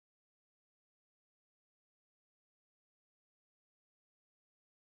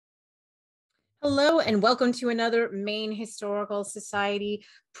Hello and welcome to another Maine Historical Society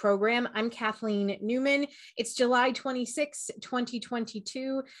program. I'm Kathleen Newman. It's July 26,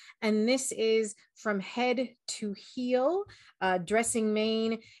 2022, and this is From Head to Heel, Dressing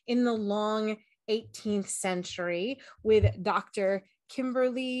Maine in the Long 18th Century with Dr.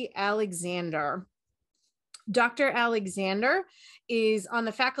 Kimberly Alexander. Dr. Alexander is on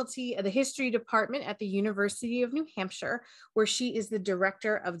the faculty of the History Department at the University of New Hampshire, where she is the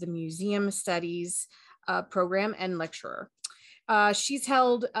director of the Museum Studies program and lecturer. She's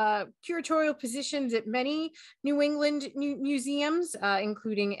held curatorial positions at many New England museums,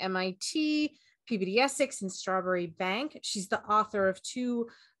 including MIT, Peabody Essex, and Strawberry Bank. She's the author of two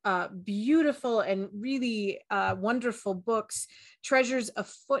beautiful and really wonderful books, Treasures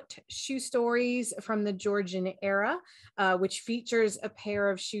Afoot, Shoe Stories from the Georgian Era, which features a pair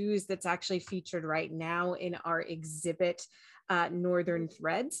of shoes that's actually featured right now in our exhibit, Northern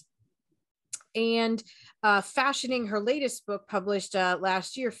Threads. And fashioning, her latest book published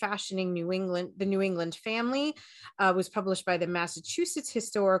last year, Fashioning New England, the New England Family, was published by the Massachusetts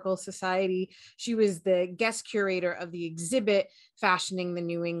Historical Society. She was the guest curator of the exhibit, Fashioning the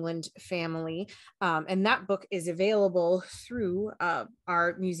New England Family. And that book is available through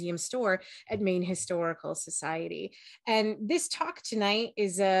our museum store at Maine Historical Society. And this talk tonight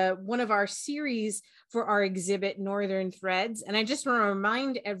is one of our series for our exhibit, Northern Threads. And I just want to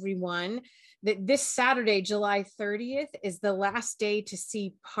remind everyone that this Saturday, July 30th, is the last day to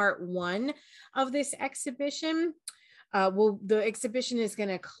see part one of this exhibition. The exhibition is going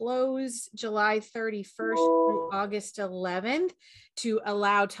to close July 31st through August 11th to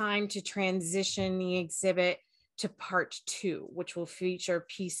allow time to transition the exhibit to part two, which will feature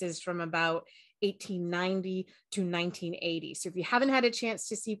pieces from about 1890 to 1980. So if you haven't had a chance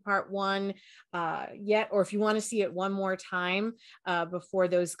to see part one yet, or if you want to see it one more time before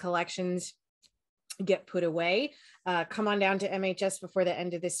those collections get put away, come on down to MHS before the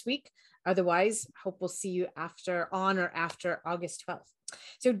end of this week. Otherwise, hope we'll see you on or after August 12th.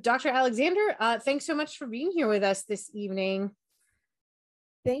 So Dr. Alexander, thanks so much for being here with us this evening.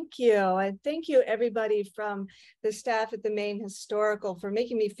 Thank you. And thank you everybody from the staff at the Maine Historical for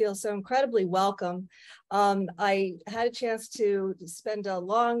making me feel so incredibly welcome. I had a chance to spend a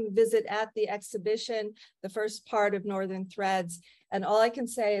long visit at the exhibition, the first part of Northern Threads. And all I can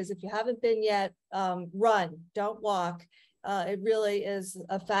say is if you haven't been yet, run, don't walk. It really is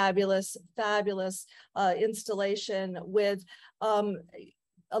a fabulous, fabulous installation with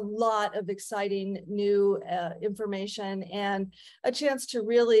a lot of exciting new information and a chance to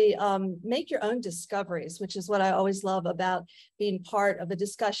really make your own discoveries, which is what I always love about being part of a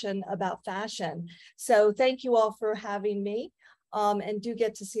discussion about fashion. So thank you all for having me. And do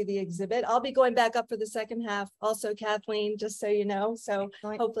get to see the exhibit. I'll be going back up for the second half also, Kathleen, just so you know. So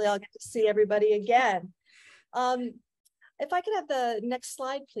hopefully I'll get to see everybody again. If I could have the next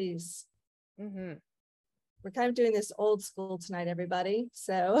slide, please. Mm-hmm. We're kind of doing this old school tonight, everybody.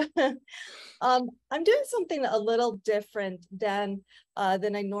 So I'm doing something a little different than I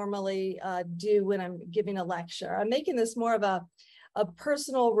normally do when I'm giving a lecture. I'm making this more of a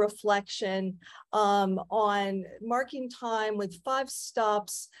personal reflection on marking time with 5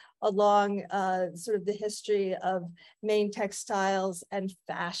 stops along sort of the history of Maine textiles and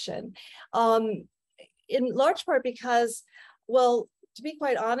fashion. In large part because, well, to be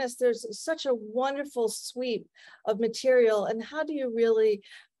quite honest, there's such a wonderful sweep of material, and how do you really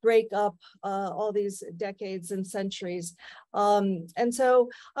break up all these decades and centuries? And so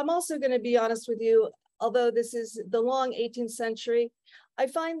I'm also going to be honest with you, although this is the long 18th century, I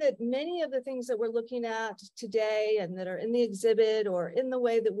find that many of the things that we're looking at today and that are in the exhibit or in the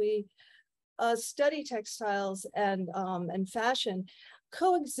way that we study textiles and fashion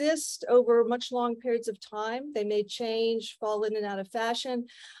coexist over much long periods of time. They may change, fall in and out of fashion,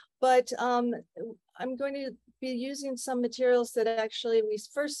 but I'm going to be using some materials that actually we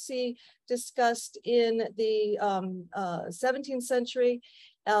first see discussed in the 17th century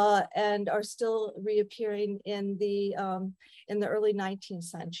and are still reappearing in the early 19th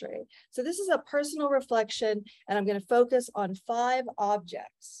century. So this is a personal reflection, and I'm going to focus on 5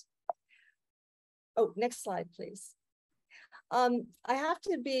 objects. Oh, next slide, please. I have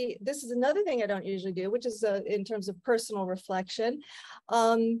to be, this is another thing I don't usually do, which is in terms of personal reflection,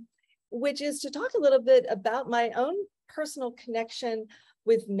 which is to talk a little bit about my own personal connection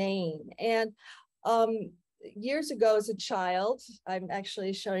with Maine. And years ago as a child, I'm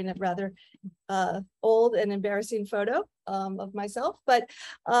actually showing a rather old and embarrassing photo of myself, but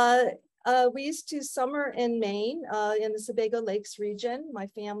We used to summer in Maine, in the Sebago Lakes region, my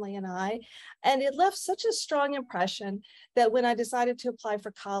family and I, and it left such a strong impression that when I decided to apply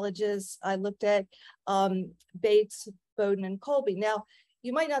for colleges, I looked at Bates, Bowdoin, and Colby. Now,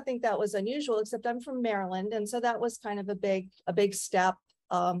 you might not think that was unusual, except I'm from Maryland, and so that was kind of a big step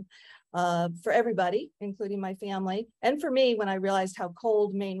for everybody, including my family, and for me when I realized how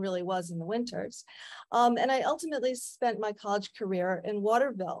cold Maine really was in the winters. And I ultimately spent my college career in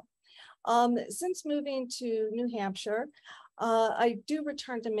Waterville. Since moving to New Hampshire, I do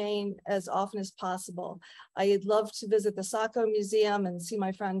return to Maine as often as possible. I'd love to visit the Saco Museum and see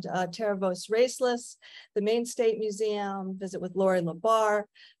my friend Teravos Raceless, the Maine State Museum, visit with Lori LaBar.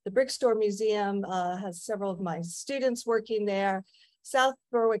 The Brickstore Museum has several of my students working there. South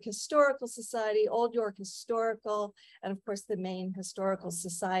Berwick Historical Society, Old York Historical, and of course the Maine Historical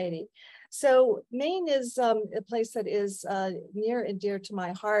Society. So Maine is a place that is near and dear to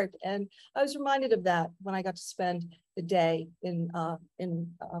my heart, and I was reminded of that when I got to spend the day in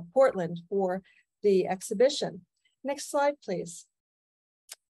Portland for the exhibition. Next slide, please.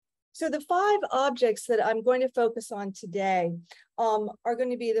 So the 5 objects that I'm going to focus on today are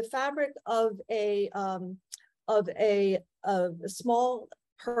going to be the fabric of a small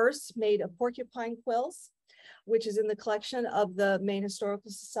purse made of porcupine quills, which is in the collection of the Maine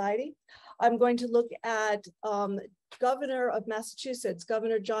Historical Society. I'm going to look at Governor of Massachusetts,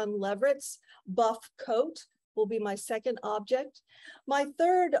 Governor John Leverett's buff coat will be my second object. My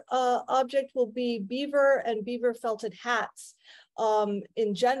third object will be beaver and beaver felted hats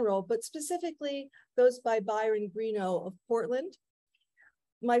in general, but specifically those by Byron Greeno of Portland.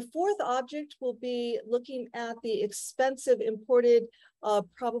 My fourth object will be looking at the expensive imported,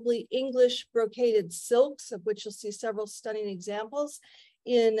 probably English brocaded silks, of which you'll see several stunning examples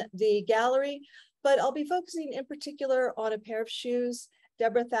in the gallery. But I'll be focusing in particular on a pair of shoes,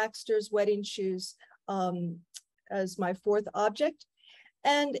 Deborah Thaxter's wedding shoes, as my fourth object.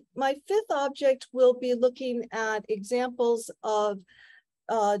 And my fifth object will be looking at examples of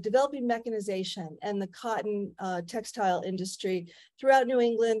developing mechanization and the cotton textile industry throughout New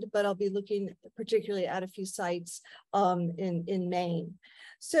England, but I'll be looking particularly at a few sites in Maine.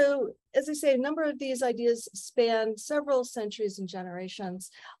 So as I say, a number of these ideas span several centuries and generations.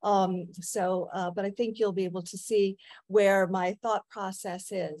 But I think you'll be able to see where my thought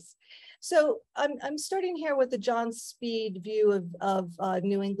process is. So I'm starting here with the John Speed view of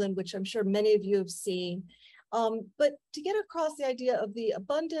New England, which I'm sure many of you have seen. But to get across the idea of the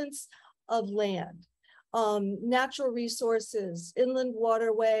abundance of land, natural resources, inland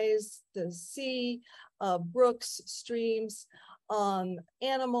waterways, the sea, brooks, streams,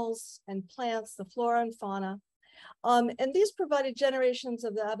 animals and plants, the flora and fauna. And these provided generations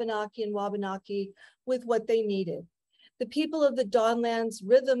of the Abenaki and Wabanaki with what they needed. The people of the Dawnlands'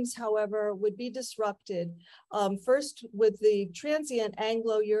 rhythms, however, would be disrupted, first with the transient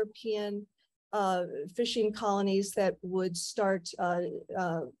Anglo-European fishing colonies that would start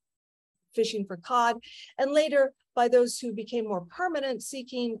fishing for cod, and later by those who became more permanent,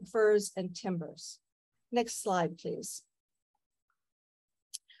 seeking furs and timbers. Next slide, please.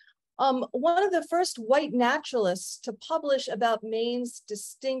 One of the first white naturalists to publish about Maine's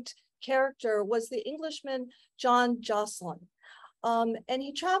distinct character was the Englishman John Jocelyn. And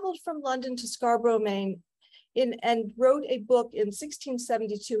he traveled from London to Scarborough, Maine, and wrote a book in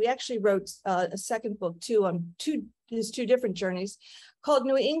 1672. He actually wrote a second book too on his two different journeys called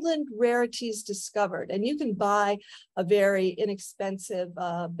New England Rarities Discovered. And you can buy a very inexpensive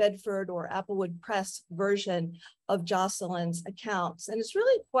Bedford or Applewood Press version of Jocelyn's accounts. And it's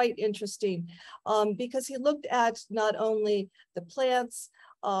really quite interesting because he looked at not only the plants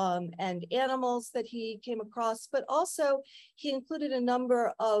and animals that he came across, but also he included a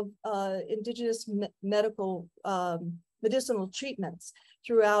number of indigenous medicinal treatments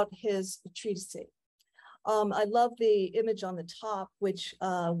throughout his treatise. I love the image on the top, which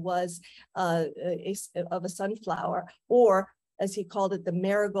was of a sunflower, or as he called it, the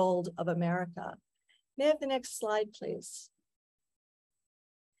marigold of America. May I have the next slide, please?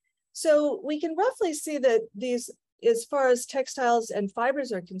 So we can roughly see that these, as far as textiles and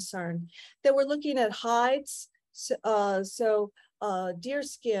fibers are concerned, that we're looking at hides, deer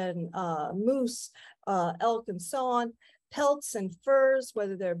skin, moose, elk, and so on, pelts and furs,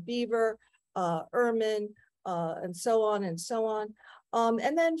 whether they're beaver, ermine, and so on and so on.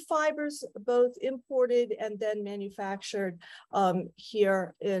 And then fibers, both imported and then manufactured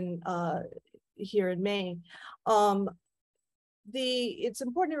here in Maine. It's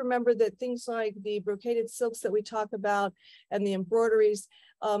important to remember that things like the brocaded silks that we talk about and the embroideries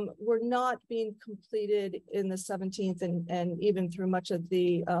were not being completed in the 17th and even through much of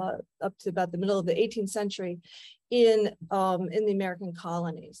the, up to about the middle of the 18th century in the American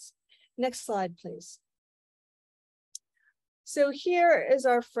colonies. Next slide, please. So here is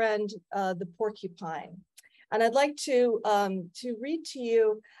our friend, the porcupine. And I'd like to read to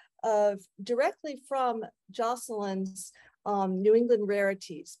you directly from Jocelyn's New England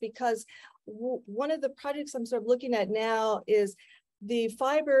Rarities, because one of the projects I'm sort of looking at now is the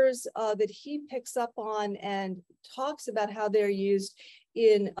fibers that he picks up on and talks about how they're used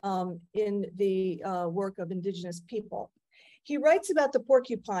in the work of Indigenous people. He writes about the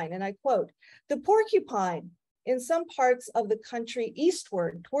porcupine, and I quote, "The porcupine in some parts of the country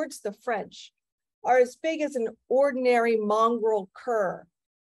eastward towards the French are as big as an ordinary mongrel cur.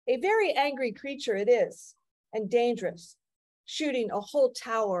 A very angry creature it is, and dangerous, shooting a whole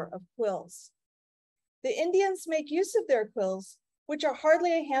tower of quills. The Indians make use of their quills, which are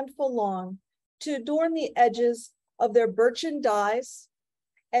hardly a handful long, to adorn the edges of their birchen dyes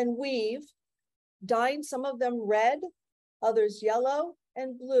and weave, dyeing some of them red, others yellow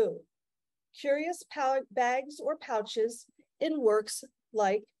and blue, curious bags or pouches in works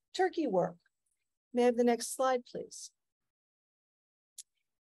like turkey work." May I have the next slide, please?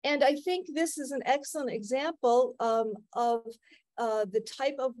 And I think this is an excellent example of the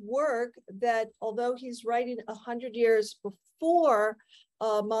type of work that, although he's writing 100 years before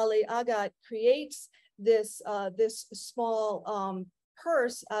Mali Agat creates this, this small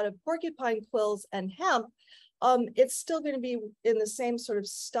purse out of porcupine quills and hemp, it's still going to be in the same sort of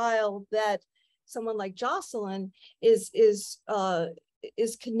style that someone like Jocelyn is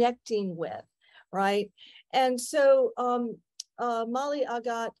connecting with, right? And so Mali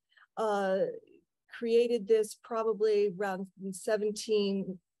Agat created this probably around the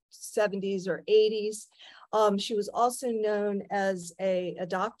 1770s or 80s. She was also known as a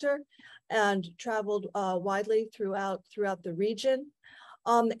doctor and traveled widely throughout the region.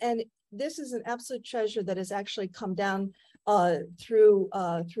 And this is an absolute treasure that has actually come down through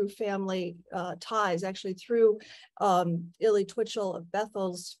family ties, actually through Illy Twitchell of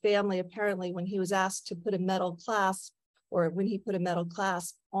Bethel's family, apparently when he was asked to put a metal clasp, or when he put a metal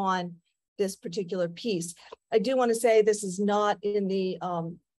clasp on this particular piece. I do want to say this is not in the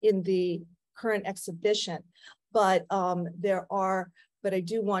current exhibition, but but I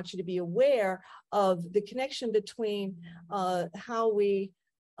do want you to be aware of the connection between how we,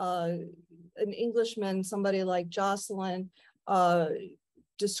 an Englishman, somebody like Jocelyn,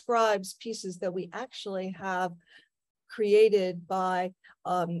 describes pieces that we actually have created by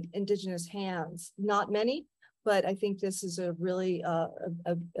Indigenous hands. Not many, but I think this is a really a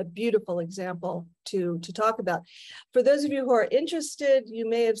beautiful example to talk about. For those of you who are interested, you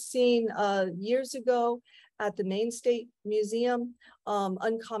may have seen years ago at the Maine State Museum,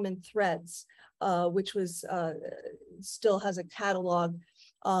 Uncommon Threads, which was still has a catalog,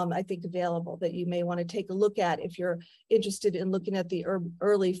 I think, available that you may want to take a look at if you're interested in looking at the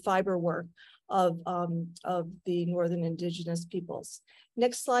early fiber work of the Northern Indigenous peoples.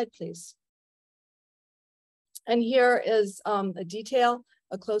 Next slide, please. And here is a detail,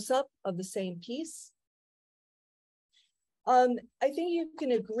 a close-up of the same piece. I think you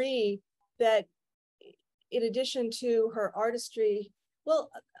can agree that in addition to her artistry, well,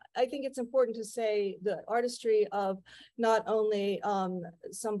 I think it's important to say the artistry of not only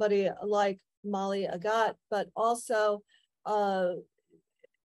somebody like Mali Agat, but also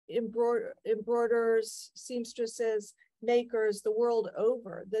embroiderers, seamstresses, makers the world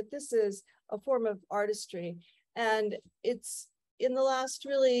over, that this is a form of artistry. And it's in the last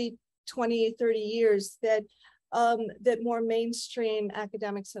really 20, 30 years that that more mainstream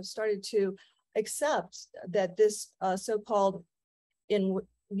academics have started to accept that this so-called,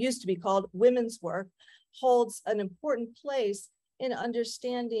 used to be called women's work, holds an important place in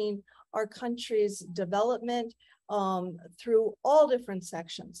understanding our country's development through all different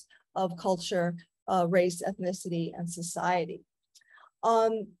sections of culture, race, ethnicity, and society.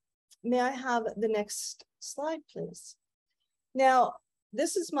 May I have the next slide, please? Now,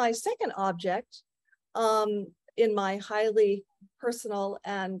 this is my second object in my highly personal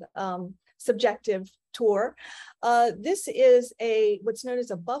and subjective tour. This is what's known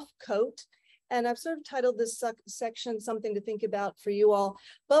as a buff coat. And I've sort of titled this section something to think about for you all: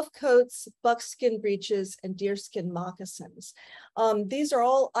 buff coats, buckskin breeches, and deerskin moccasins. These are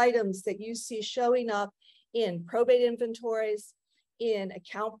all items that you see showing up in probate inventories, in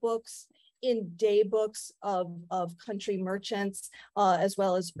account books, in day books of country merchants, as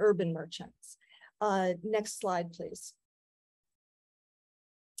well as urban merchants. Next slide, please.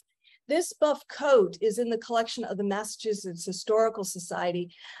 This buff coat is in the collection of the Massachusetts Historical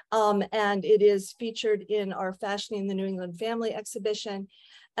Society, and it is featured in our Fashioning the New England Family exhibition.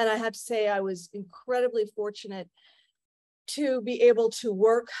 And I have to say, I was incredibly fortunate to be able to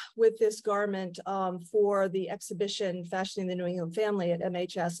work with this garment for the exhibition Fashioning the New England Family at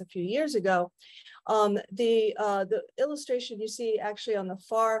MHS a few years ago. The illustration you see actually on the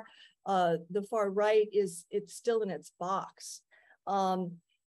far right it's still in its box.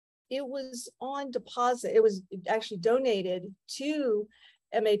 It was on deposit. It was actually donated to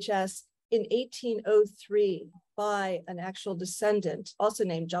MHS in 1803 by an actual descendant, also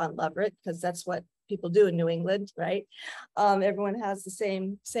named John Leverett, because that's what people do in New England, right? Everyone has the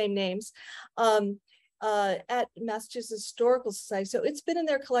same names. At Massachusetts Historical Society. So it's been in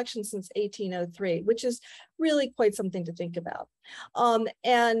their collection since 1803, which is really quite something to think about.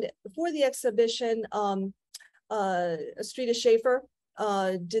 And for the exhibition, Estrita Schaefer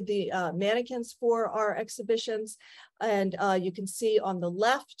did the mannequins for our exhibitions. And you can see on the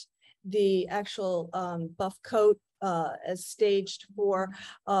left, the actual buff coat as staged for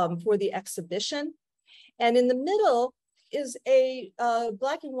the exhibition. And in the middle is a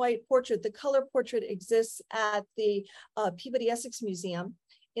black and white portrait. The color portrait exists at the Peabody Essex Museum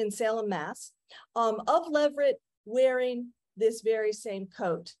in Salem, Mass, of Leverett wearing this very same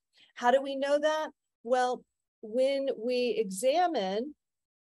coat. How do we know that? Well, when we examine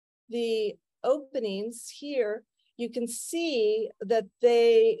the openings here, you can see that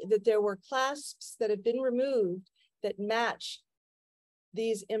there were clasps that have been removed that match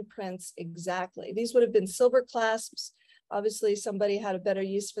these imprints exactly. These would have been silver clasps. Obviously, somebody had a better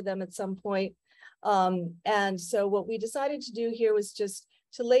use for them at some point. And so what we decided to do here was just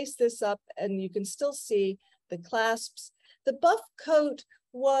to lace this up, and you can still see the clasps. The buff coat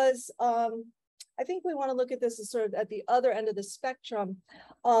was, I think we want to look at this as sort of at the other end of the spectrum.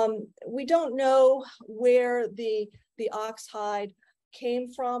 We don't know where the ox hide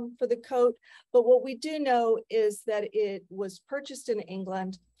came from for the coat, but what we do know is that it was purchased in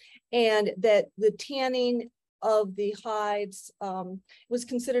England, and that the tanning of the hides was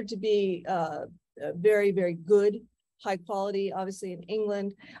considered to be very, very good, high quality, obviously in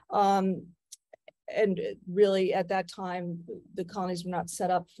England. And really at that time, the colonies were not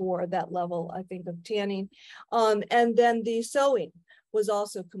set up for that level, I think, of tanning. And then the sewing was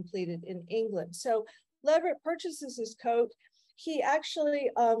also completed in England. So Leverett purchases his coat. He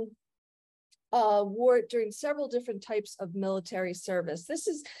actually wore it during several different types of military service. This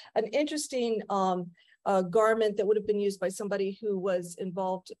is an interesting garment that would have been used by somebody who was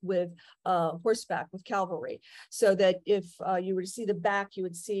involved with horseback, with cavalry, so that if you were to see the back, you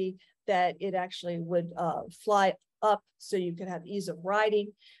would see that it actually would fly up so you could have ease of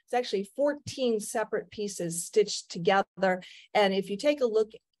riding. It's actually 14 separate pieces stitched together. And if you take a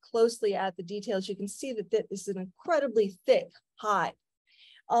look closely at the details, you can see that this is an incredibly thick hide.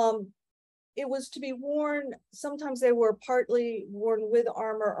 It was to be worn, sometimes they were partly worn with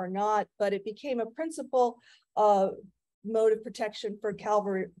armor or not, but it became a principal mode of protection for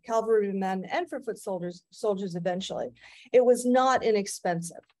cavalrymen and for foot soldiers eventually. It was not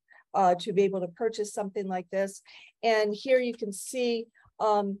inexpensive to be able to purchase something like this. And here you can see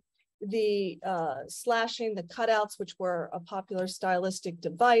the slashing, the cutouts, which were a popular stylistic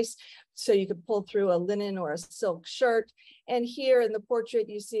device. So you could pull through a linen or a silk shirt. And here in the portrait,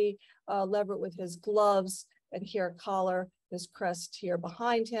 you see Leverett with his gloves, and here a collar, this crest here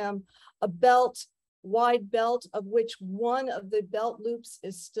behind him, a belt, wide belt, of which one of the belt loops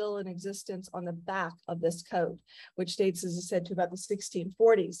is still in existence on the back of this coat, which dates, as I said, to about the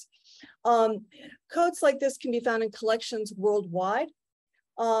 1640s. Coats like this can be found in collections worldwide,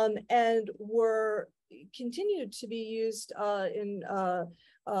 and were continued to be used in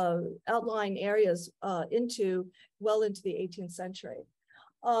outlying areas well into the 18th century.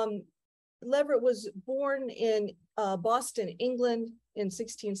 Leverett was born in Boston, England in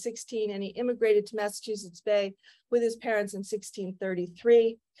 1616, and he immigrated to Massachusetts Bay with his parents in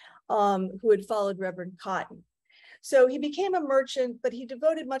 1633, who had followed Reverend Cotton. So he became a merchant, but he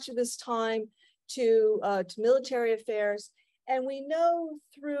devoted much of his time to military affairs. And we know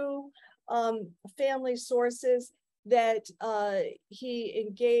through family sources that he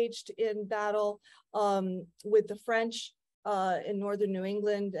engaged in battle with the French in northern New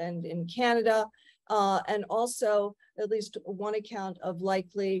England and in Canada, and also at least one account of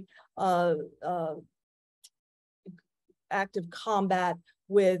likely active combat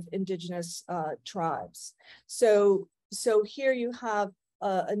with indigenous tribes. So here you have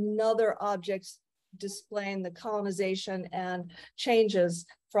another object displaying the colonization and changes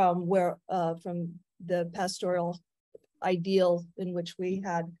from the pastoral ideal in which we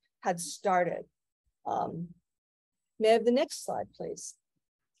had had started. May I have the next slide, please?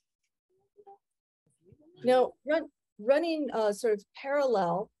 Now, running sort of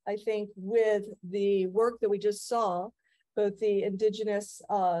parallel, I think, with the work that we just saw, both the indigenous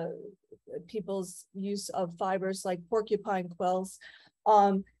people's use of fibers like porcupine quills,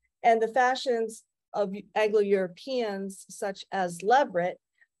 and the fashions of Anglo-Europeans such as leveret,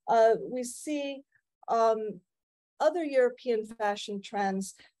 we see other European fashion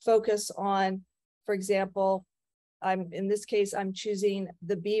trends focus on, for example, in this case, I'm choosing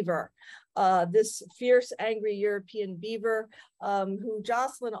the beaver, this fierce, angry European beaver, who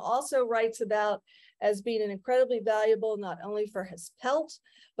Jocelyn also writes about as being incredibly valuable, not only for his pelt,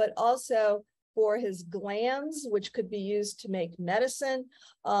 but also for his glands, which could be used to make medicine,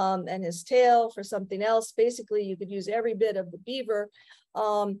 and his tail for something else. Basically, you could use every bit of the beaver.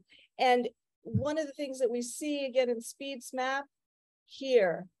 And one of the things that we see again in Speed's map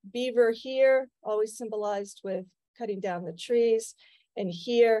here, beaver here, always symbolized with cutting down the trees, and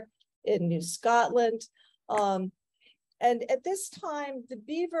here in New Scotland. And at this time, the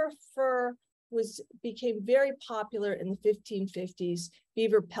beaver fur became very popular in the 1550s,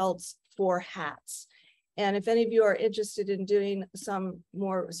 beaver pelts for hats. And if any of you are interested in doing some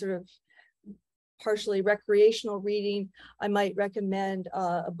more sort of partially recreational reading, I might recommend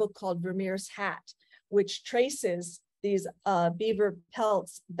a book called Vermeer's Hat, which traces these beaver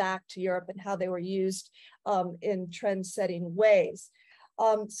pelts back to Europe and how they were used in trend-setting ways.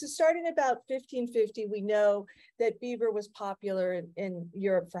 So starting about 1550, we know that beaver was popular in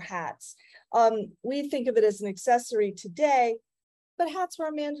Europe for hats. We think of it as an accessory today, but hats were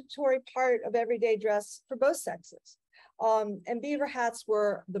a mandatory part of everyday dress for both sexes. And beaver hats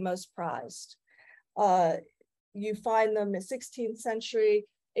were the most prized. You find them in 16th century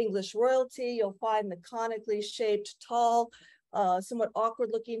English royalty. You'll find the conically shaped, tall, somewhat awkward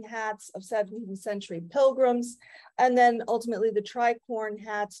looking hats of 17th century pilgrims, and then ultimately the tricorn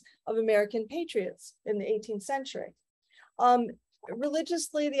hats of American patriots in the 18th century.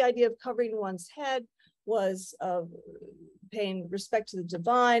 Religiously, the idea of covering one's head was paying respect to the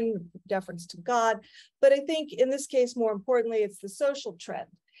divine, deference to God. But I think in this case, more importantly, it's the social trend.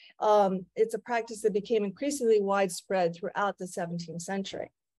 It's a practice that became increasingly widespread throughout the 17th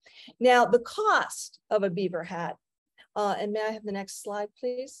century. Now, the cost of a beaver hat, and may I have the next slide,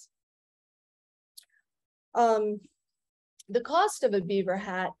 please? The cost of a beaver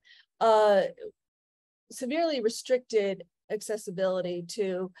hat severely restricted accessibility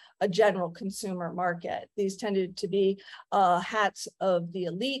to a general consumer market. These tended to be hats of the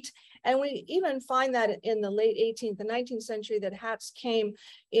elite. And we even find that in the late 18th and 19th century that hats came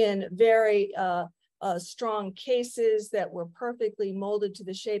in very strong cases that were perfectly molded to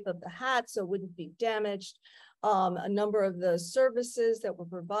the shape of the hat so it wouldn't be damaged. A number of the services that were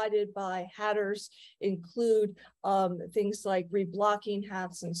provided by hatters include things like reblocking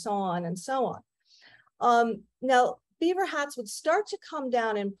hats and so on and so on. Now, beaver hats would start to come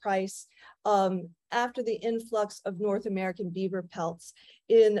down in price after the influx of North American beaver pelts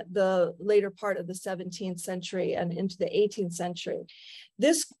in the later part of the 17th century and into the 18th century.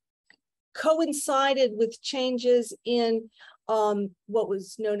 This coincided with changes in what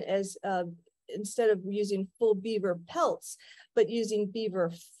was known as, instead of using full beaver pelts, but using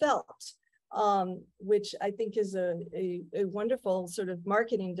beaver felt, which I think is a wonderful sort of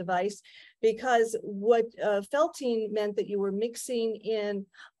marketing device, because what felting meant that you were mixing in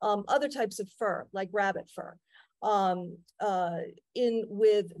other types of fur, like rabbit fur, in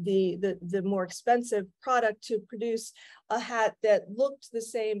with the more expensive product to produce a hat that looked the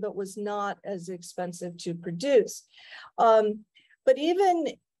same but was not as expensive to produce. But even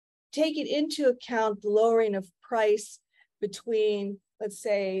taking into account the lowering of price between, let's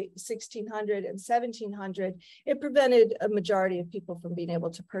say, 1600 and 1700, it prevented a majority of people from being able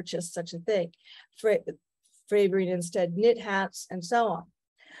to purchase such a thing, favoring instead knit hats and so on.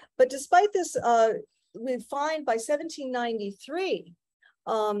 But despite this, we find by 1793,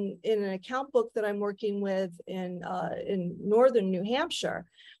 in an account book that I'm working with in northern New Hampshire,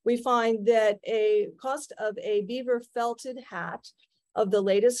 we find that a cost of a beaver felted hat of the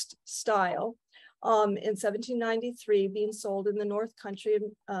latest style in 1793 being sold in the North Country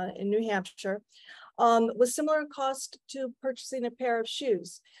in New Hampshire was similar in cost to purchasing a pair of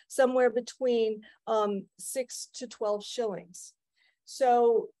shoes, somewhere between 6 to 12 shillings.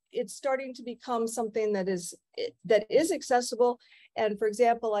 So it's starting to become something that is accessible. And for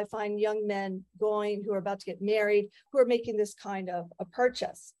example, I find young men who are about to get married, who are making this kind of a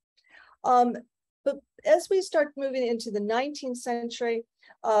purchase. But as we start moving into the 19th century,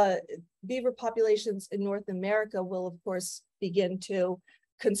 beaver populations in North America will, of course, begin to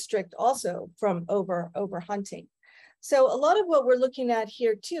constrict also from over hunting. So a lot of what we're looking at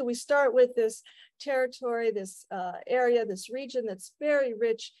here too, we start with this territory, this area, this region that's very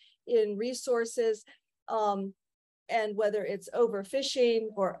rich in resources, and whether it's overfishing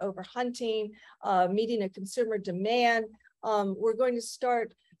or overhunting, meeting a consumer demand, we're going to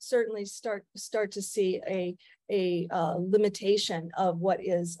certainly start to see a limitation of what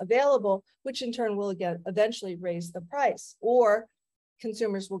is available, which in turn will again eventually raise the price, or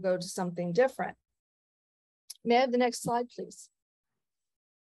consumers will go to something different. May I have the next slide, please?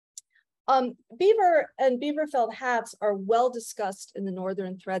 Beaver and beaver felt hats are well discussed in the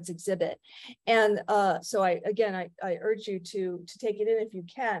Northern Threads exhibit. And so I urge you to take it in if you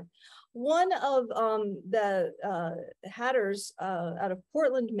can. One of the hatters out of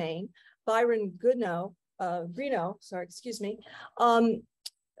Portland, Maine, Byron Greeno,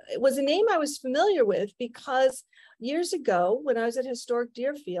 it was a name I was familiar with because years ago, when I was at Historic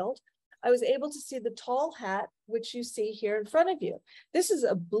Deerfield, I was able to see the tall hat, which you see here in front of you. This is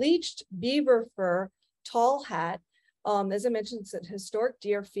a bleached beaver fur tall hat. As I mentioned, it's at Historic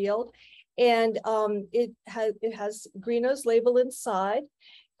Deerfield, and it has Greeno's label inside.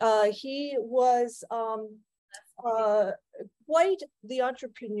 He was quite the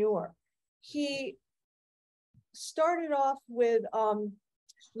entrepreneur. He started off with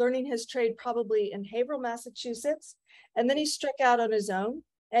learning his trade probably in Haverhill, Massachusetts, and then he struck out on his own,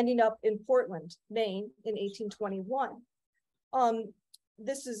 ending up in Portland, Maine in 1821.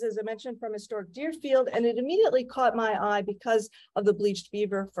 This is, as I mentioned, from Historic Deerfield, and it immediately caught my eye because of the bleached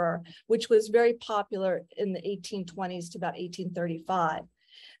beaver fur, which was very popular in the 1820s to about 1835.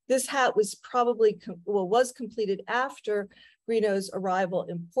 This hat was probably, was completed after Greeno's arrival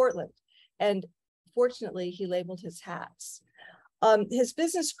in Portland, and fortunately, he labeled his hats. His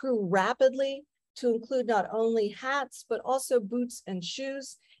business grew rapidly to include not only hats, but also boots and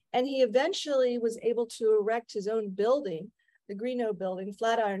shoes. And he eventually was able to erect his own building, the Greeno building,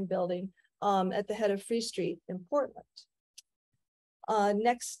 Flatiron building, at the head of Free Street in Portland.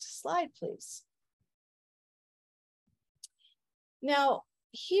 Next slide, please. Now,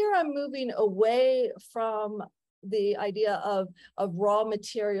 here I'm moving away from the idea of raw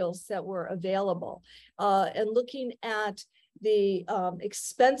materials that were available and looking at the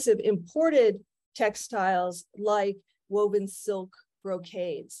expensive imported textiles like woven silk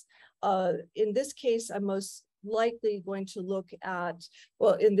brocades. In this case, I'm most likely going to look at,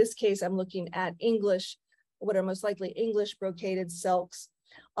 well, in this case, I'm looking at English, what are most likely English brocaded silks.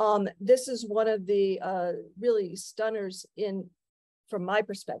 This is one of the really stunners from my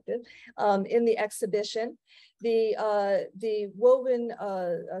perspective, in the exhibition. The woven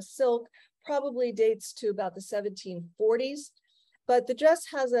silk probably dates to about the 1740s, but the dress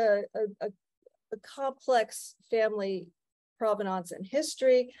has a complex family provenance and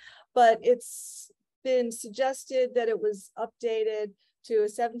history, but it's been suggested that it was updated to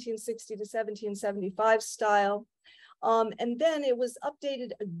a 1760 to 1775 style. And then it was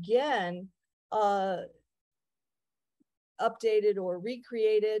updated again, updated or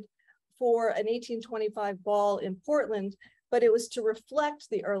recreated for an 1825 ball in Portland, but it was to reflect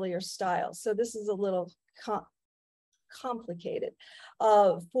the earlier style. So this is a little complicated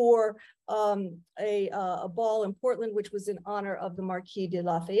for a ball in Portland, which was in honor of the Marquis de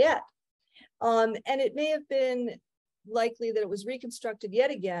Lafayette. And it may have been likely that it was reconstructed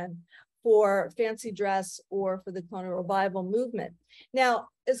yet again for fancy dress or for the colonial revival movement. Now,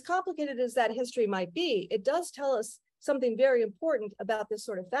 as complicated as that history might be, it does tell us something very important about this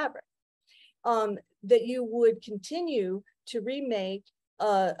sort of fabric, that you would continue to remake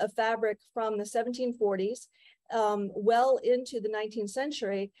a fabric from the 1740s well into the 19th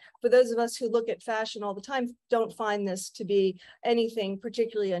century. For those of us who look at fashion all the time, don't find this to be anything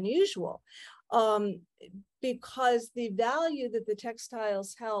particularly unusual, because the value that the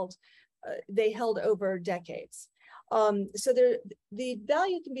textiles held, they held over decades. So the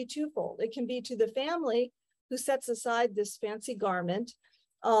value can be twofold. It can be to the family who sets aside this fancy garment,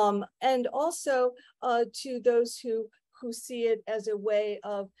 and also to those who see it as a way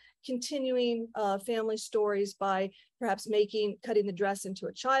of continuing family stories by perhaps cutting the dress into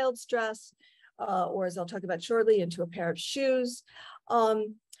a child's dress, or as I'll talk about shortly, into a pair of shoes.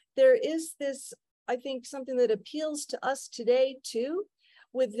 There is this, I think, something that appeals to us today too,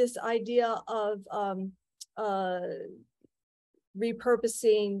 with this idea of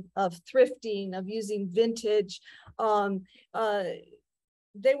repurposing, of thrifting, of using vintage.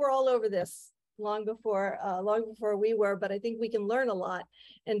 They were all over this long before we were, but I think we can learn a lot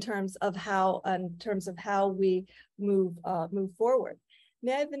in terms of how we move forward.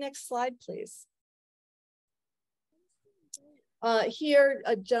 May I have the next slide, please? Here,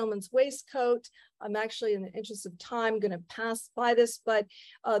 a gentleman's waistcoat. I'm actually, in the interest of time, going to pass by this, but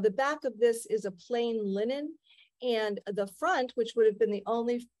the back of this is a plain linen, and the front, which would have been the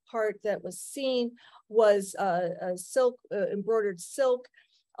only part that was seen, was a silk, embroidered silk.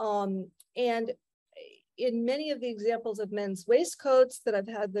 And in many of the examples of men's waistcoats that I've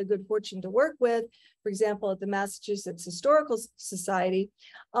had the good fortune to work with, for example, at the Massachusetts Historical Society,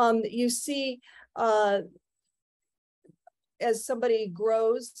 you see, as somebody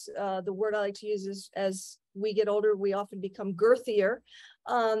grows, the word I like to use is, as we get older, we often become girthier.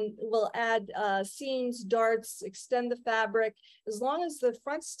 We'll add seams, darts, extend the fabric. As long as the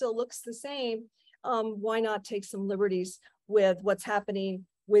front still looks the same, why not take some liberties with what's happening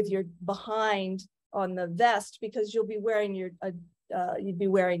with your behind on the vest, because you'll be wearing your you'd be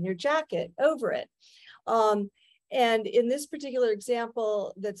wearing your jacket over it. And in this particular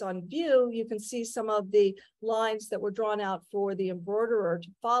example that's on view, you can see some of the lines that were drawn out for the embroiderer to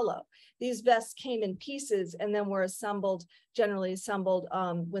follow. These vests came in pieces and then were assembled, generally assembled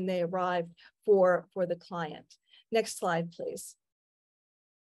when they arrived for the client. Next slide, please.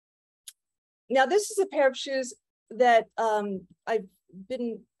 Now, this is a pair of shoes that I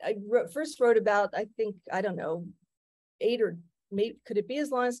first wrote about, I think, I don't know, 8 or maybe, could it be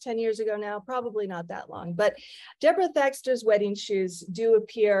as long as 10 years ago now? Probably not that long, but Deborah Thaxter's wedding shoes do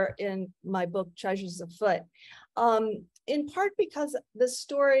appear in my book, Treasures Afoot, in part because the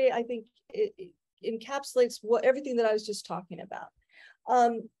story, I think, it encapsulates everything that I was just talking about.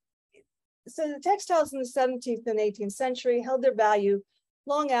 So the textiles in the 17th and 18th century held their value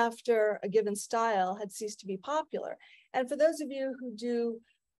long after a given style had ceased to be popular. And for those of you who do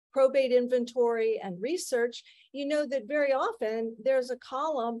probate inventory and research, you know that very often there's a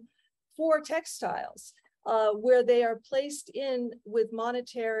column for textiles where they are placed in with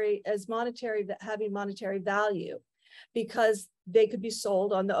having monetary value, because they could be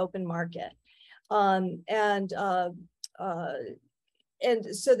sold on the open market. And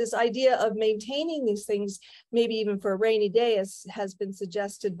so this idea of maintaining these things, maybe even for a rainy day, has been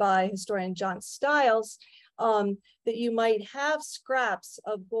suggested by historian John Stiles, that you might have scraps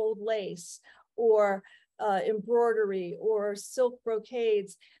of gold lace or embroidery or silk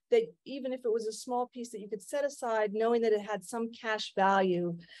brocades, that even if it was a small piece, that you could set aside knowing that it had some cash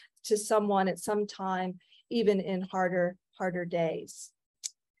value to someone at some time, even in harder days.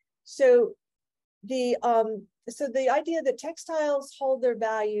 So the idea that textiles hold their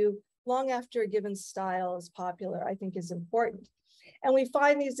value long after a given style is popular, I think, is important. And we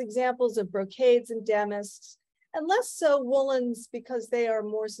find these examples of brocades and damasks, and less so woolens, because they are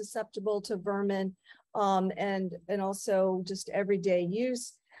more susceptible to vermin and also just everyday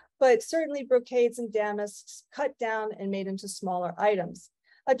use. But certainly brocades and damasks cut down and made into smaller items.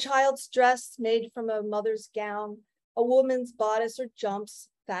 A child's dress made from a mother's gown, a woman's bodice or jumps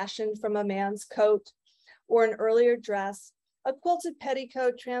fashioned from a man's coat or an earlier dress, a quilted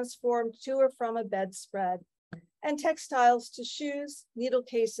petticoat transformed to or from a bedspread, and textiles to shoes, needle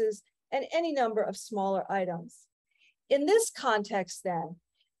cases, and any number of smaller items. In this context, then,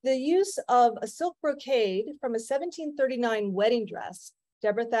 the use of a silk brocade from a 1739 wedding dress,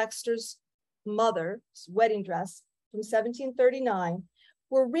 Deborah Thaxter's mother's wedding dress from 1739,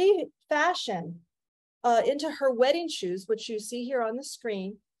 were refashioned into her wedding shoes, which you see here on the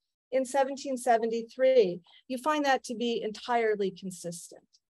screen, in 1773. You find that to be entirely consistent.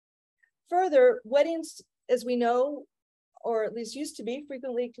 Further, weddings, as we know, or at least used to be,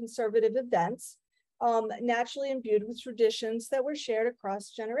 frequently conservative events, naturally imbued with traditions that were shared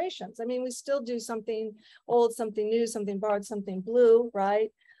across generations. I mean, we still do something old, something new, something borrowed, something blue,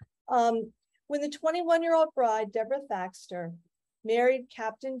 right? When the 21-year-old bride, Deborah Thaxter, married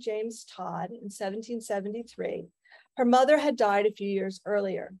Captain James Todd in 1773, her mother had died a few years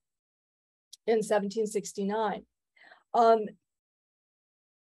earlier in 1769.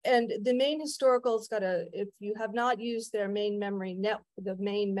 And the Maine Historical's got if you have not used their Maine Memory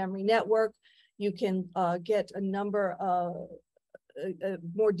Network, you can get a number of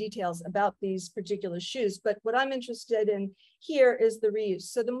more details about these particular shoes. But what I'm interested in here is the reuse.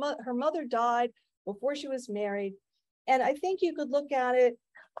 So her mother died before she was married. And I think you could look at it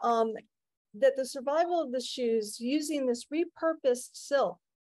that the survival of the shoes using this repurposed silk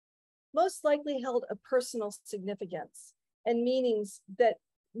most likely held a personal significance and meanings that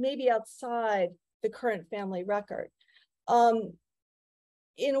may be outside the current family record.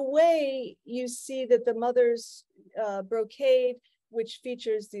 In a way, you see that the mother's brocade, which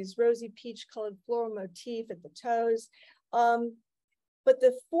features these rosy peach colored floral motif at the toes, but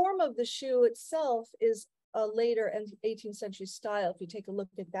the form of the shoe itself is a later 18th century style, if you take a look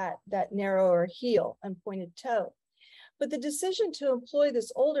at that narrower heel and pointed toe. But the decision to employ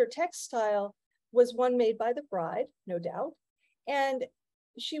this older textile was one made by the bride, no doubt. And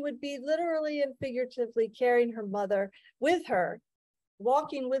she would be literally and figuratively carrying her mother with her,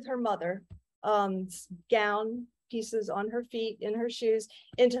 walking with her mother, gown pieces on her feet, in her shoes,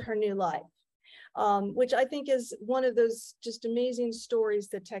 into her new life, which I think is one of those just amazing stories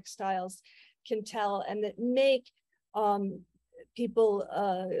that textiles can tell and that make people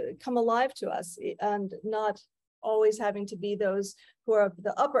come alive to us, and not always having to be those who are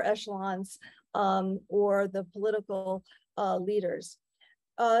the upper echelons or the political leaders.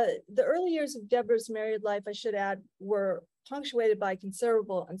 The early years of Deborah's married life, I should add, were punctuated by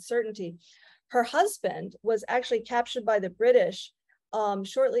considerable uncertainty. Her husband was actually captured by the British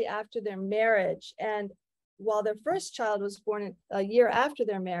shortly after their marriage. And while their first child was born a year after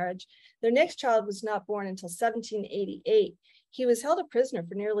their marriage, their next child was not born until 1788. He was held a prisoner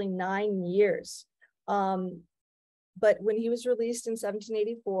for nearly 9 years. But when he was released in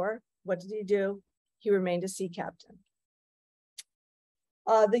 1784, what did he do? He remained a sea captain.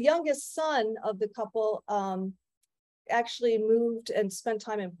 The youngest son of the couple actually moved and spent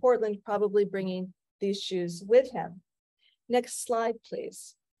time in Portland, probably bringing these shoes with him. Next slide,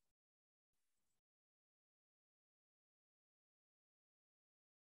 please.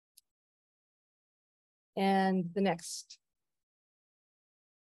 And the next.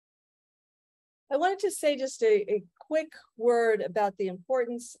 I wanted to say just a quick word about the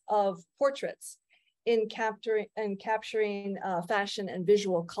importance of portraits in capturing fashion and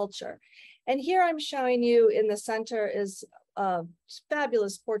visual culture. And here I'm showing you in the center is a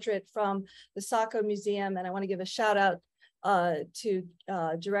fabulous portrait from the Sacco Museum. And I want to give a shout out to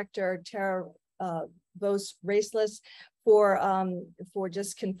director Tara Vos-Raceless for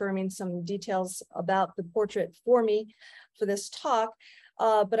just confirming some details about the portrait for me for this talk.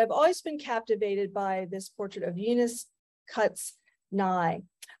 But I've always been captivated by this portrait of Eunice Cutts Nye,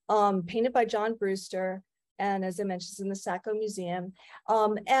 painted by John Brewster, and as I mentioned, it's in the Sacco Museum.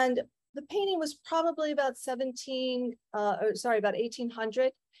 And the painting was probably about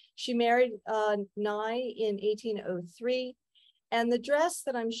 1800. She married Nye in 1803. And the dress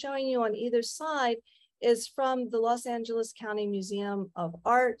that I'm showing you on either side is from the Los Angeles County Museum of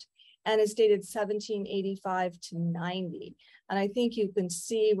Art and is dated 1785 to 90. And I think you can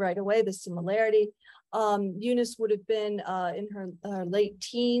see right away the similarity. Eunice would have been in her late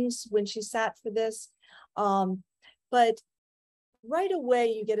teens when she sat for this. But right away,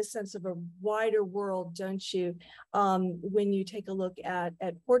 you get a sense of a wider world, don't you, when you take a look at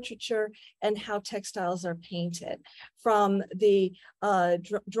portraiture and how textiles are painted, from the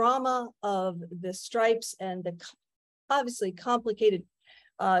drama of the stripes and the obviously complicated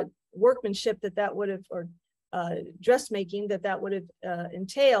workmanship that would have, or dressmaking that would have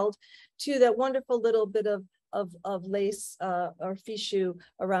entailed, to that wonderful little bit of lace or fichu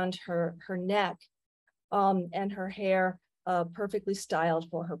around her neck, and her hair perfectly styled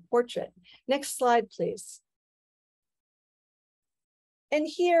for her portrait. Next slide, please. And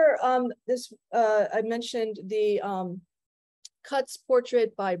here, I mentioned the Cutts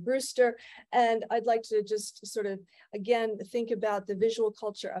portrait by Brewster, and I'd like to just sort of, again, think about the visual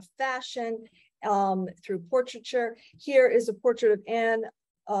culture of fashion through portraiture. Here is a portrait of Anne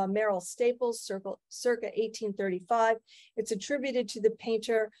Merrill Staples, circa 1835. It's attributed to the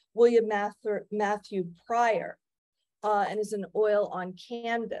painter William Matthew Pryor, and is an oil on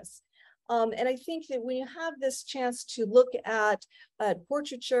canvas. And I think that when you have this chance to look at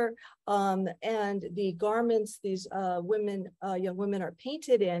portraiture and the garments these young women are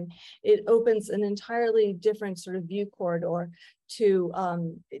painted in, it opens an entirely different sort of view corridor to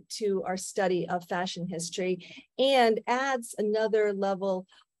our study of fashion history, and adds another level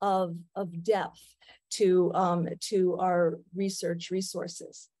of depth to our research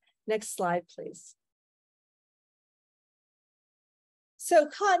resources. Next slide, please. So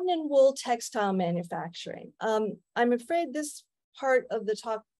cotton and wool textile manufacturing. I'm afraid this part of the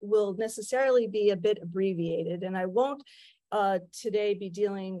talk will necessarily be a bit abbreviated, and I won't today be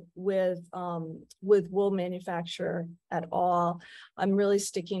dealing with wool manufacture at all. I'm really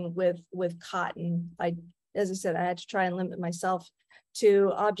sticking with cotton. As I said, I had to try and limit myself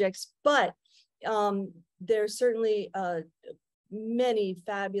to objects, but there's certainly many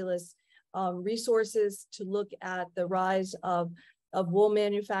fabulous resources to look at the rise of wool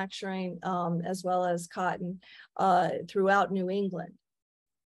manufacturing as well as cotton throughout New England.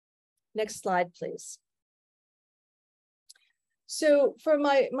 Next slide, please. So for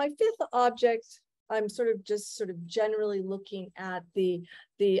my fifth object, I'm just generally looking at the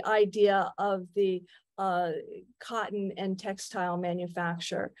idea of the cotton and textile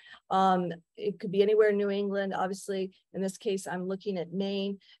manufacture. It could be anywhere in New England. Obviously, in this case, I'm looking at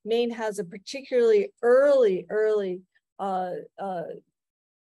Maine. Maine has a particularly early cotton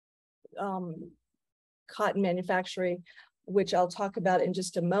manufacturing, which I'll talk about in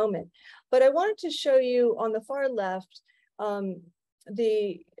just a moment. But I wanted to show you on the far left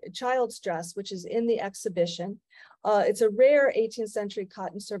the child's dress, which is in the exhibition. It's a rare 18th century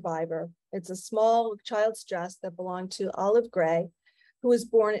cotton survivor. It's a small child's dress that belonged to Olive Gray, who was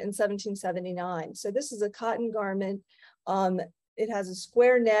born in 1779. So this is a cotton garment. It has a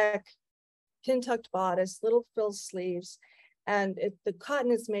square neck, pin-tucked bodice, little frill sleeves, and the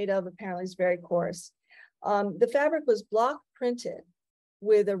cotton it's made of apparently is very coarse. The fabric was block printed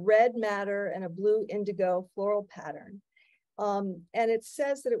with a red madder and a blue indigo floral pattern. And it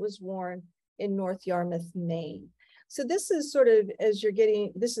says that it was worn in North Yarmouth, Maine. So this is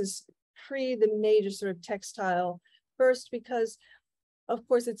this is pre the major textile first, because of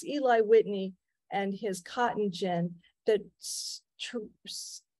course it's Eli Whitney and his cotton gin that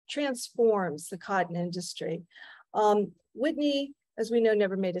transforms the cotton industry. Whitney, as we know,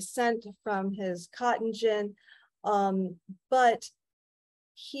 never made a cent from his cotton gin, but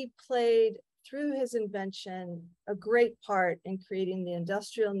he played, through his invention, a great part in creating the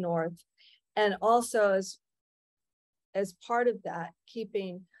industrial North, and also as part of that,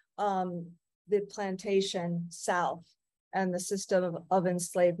 keeping the plantation South and the system of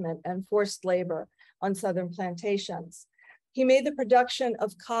enslavement and forced labor on Southern plantations. He made the production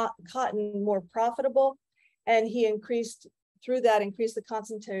of cotton more profitable, and he increased the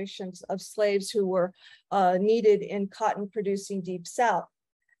concentrations of slaves who were needed in cotton producing Deep South.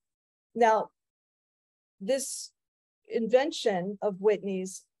 Now, this invention of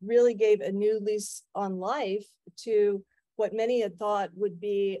Whitney's really gave a new lease on life to what many had thought would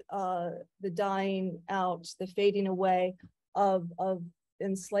be the dying out, the fading away of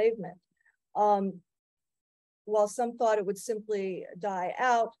enslavement. While some thought it would simply die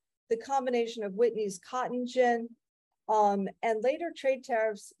out, the combination of Whitney's cotton gin and later trade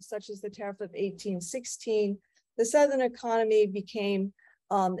tariffs, such as the tariff of 1816, the Southern economy became,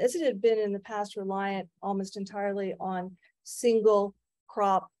 as it had been in the past, reliant almost entirely on single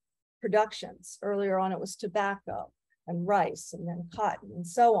crop productions. Earlier on, it was tobacco and rice, and then cotton, and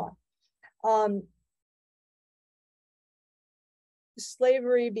so on.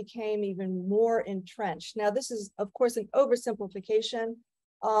 Slavery became even more entrenched. Now, this is, of course, an oversimplification,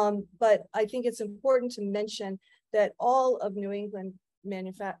 but I think it's important to mention that all of New England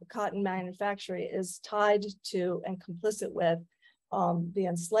cotton manufacturing is tied to and complicit with the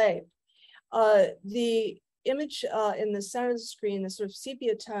enslaved. The image in the center of the screen, the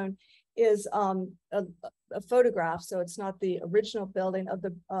sepia tone, is a photograph, so it's not the original building, of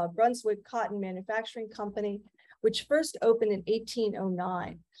the Brunswick Cotton Manufacturing Company, which first opened in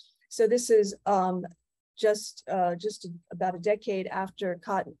 1809. So this is just about a decade after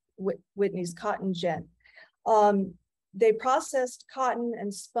Whitney's cotton gin. They processed cotton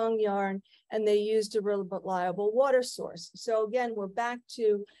and spun yarn, and they used a reliable water source. So again, we're back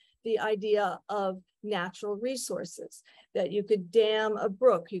to the idea of natural resources, that you could dam a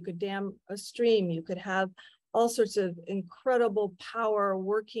brook, you could dam a stream, you could have all sorts of incredible power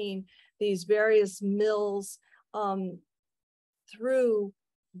working these various mills through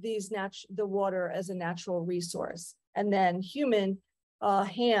the water as a natural resource, and then human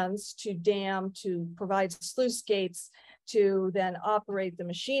hands to dam, to provide sluice gates, to then operate the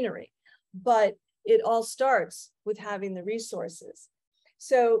machinery. But it all starts with having the resources.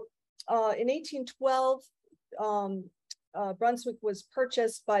 So in 1812, Brunswick was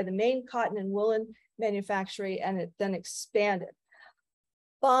purchased by the Maine Cotton and Woolen Manufactory, and it then expanded.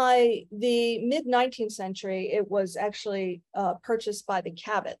 By the mid-19th century, it was actually purchased by the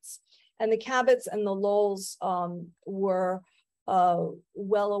Cabots. And the Cabots and the Lowells were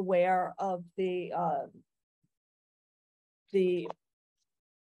well aware of the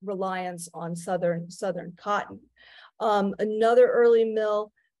reliance on Southern cotton. Another early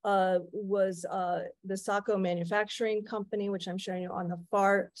mill was the Saco Manufacturing Company, which I'm showing you on the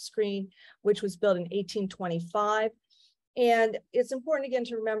far screen, which was built in 1825. And it's important again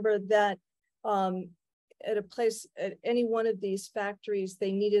to remember that at any one of these factories,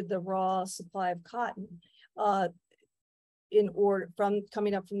 they needed the raw supply of cotton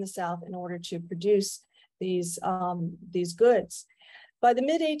coming up from the South in order to produce these goods. By the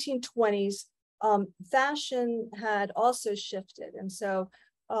mid-1820s, fashion had also shifted, and so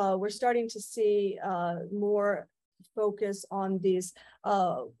we're starting to see more focus on these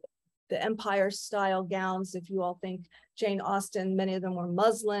the Empire style gowns. If you all think Jane Austen, many of them were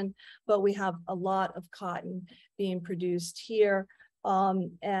muslin, but we have a lot of cotton being produced here.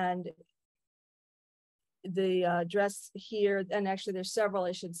 And the dress here, and actually there's several,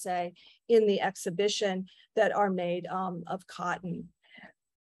 I should say, in the exhibition that are made of cotton.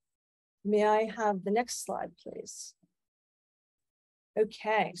 May I have the next slide, please?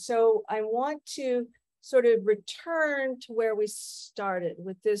 Okay, so I want to sort of return to where we started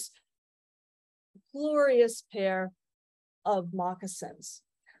with this glorious pair of moccasins.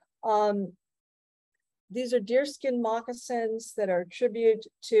 These are deerskin moccasins that are a tribute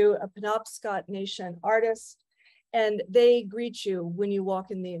to a Penobscot Nation artist, and they greet you when you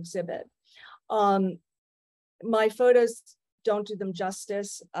walk in the exhibit. My photos don't do them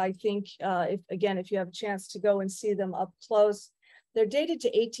justice. I think, if you have a chance to go and see them up close, they're dated to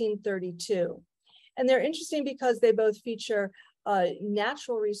 1832. And they're interesting because they both feature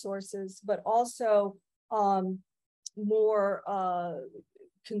natural resources, but also more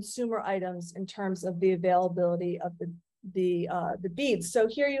consumer items in terms of the availability of the beads. So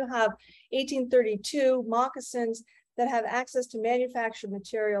here you have 1832 moccasins that have access to manufactured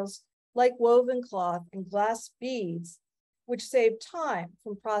materials like woven cloth and glass beads, which save time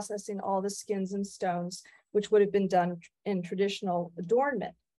from processing all the skins and stones, which would have been done in traditional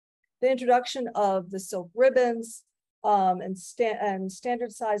adornment. The introduction of the silk ribbons and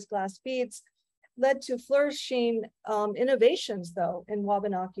standard size glass beads led to flourishing innovations, though, in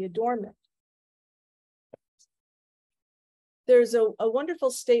Wabanaki adornment. There's a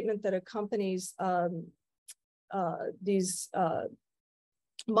wonderful statement that accompanies these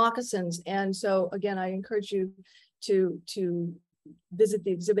moccasins. And so, again, I encourage you to visit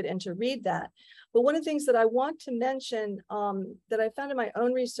the exhibit and to read that. But one of the things that I want to mention that I found in my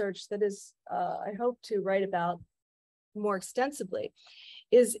own research that is, I hope to write about more extensively,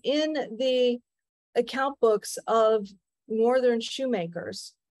 is in the account books of Northern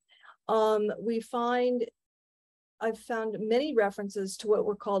shoemakers. I've found many references to what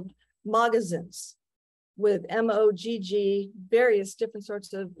were called moccasins, with M-O-G-G, various different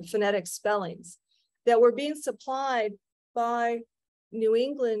sorts of phonetic spellings that were being supplied by New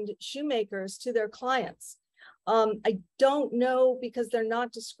England shoemakers to their clients. I don't know, because they're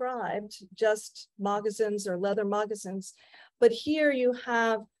not described, just moccasins or leather moccasins, but here you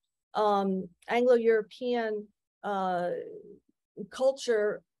have Anglo-European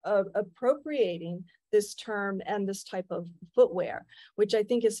culture appropriating this term and this type of footwear, which I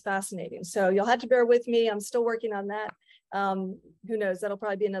think is fascinating. So you'll have to bear with me. I'm still working on that. Who knows, that'll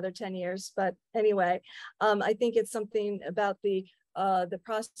probably be another 10 years. But anyway, I think it's something about the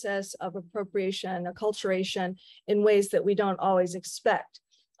process of appropriation, acculturation in ways that we don't always expect.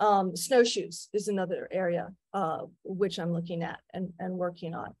 Snowshoes is another area which I'm looking at and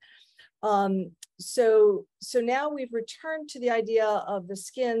working on. So now we've returned to the idea of the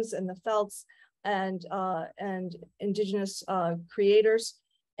skins and the felts and indigenous creators.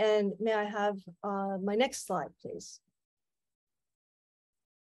 And may I have my next slide, please?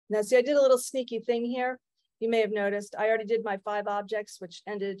 Now, see, I did a little sneaky thing here. You may have noticed I already did my 5 objects, which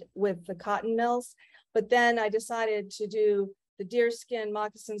ended with the cotton mills, but then I decided to do the deerskin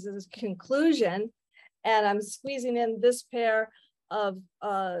moccasins as a conclusion, and I'm squeezing in this pair of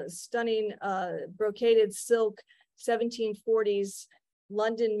stunning brocaded silk 1740s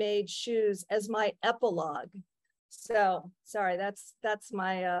London-made shoes as my epilogue. So sorry, that's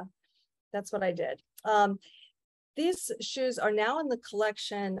what I did. These shoes are now in the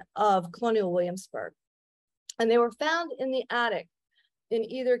collection of Colonial Williamsburg, and they were found in the attic in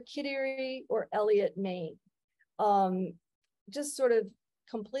either Kittery or Elliott, Maine. Just sort of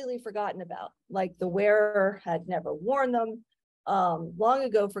completely forgotten about, like the wearer had never worn them, long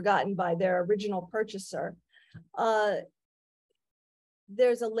ago forgotten by their original purchaser.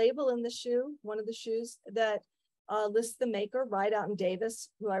 There's a label in the shoe, one of the shoes, that lists the maker, Ride Out in Davis,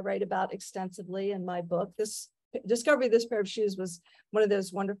 who I write about extensively in my book. This discovery of this pair of shoes was one of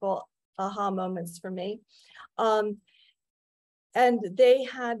those wonderful aha moments for me. And they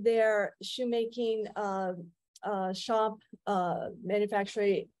had their shoemaking shop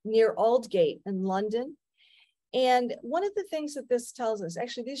manufacturing near Aldgate in London. And one of the things that this tells us,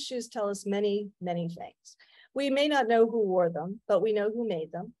 actually these shoes tell us many, many things. We may not know who wore them, but we know who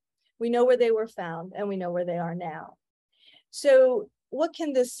made them. We know where they were found, and we know where they are now. So what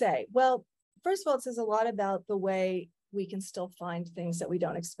can this say? Well, first of all, it says a lot about the way we can still find things that we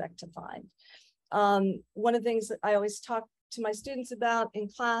don't expect to find. One of the things that I always talk to my students about in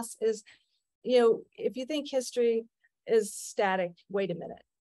class is, if you think history is static, wait a minute,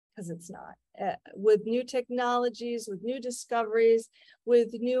 because it's not. With new technologies, with new discoveries, with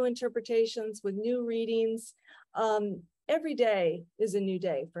new interpretations, with new readings, every day is a new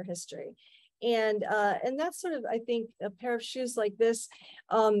day for history. And that's sort of, I think, a pair of shoes like this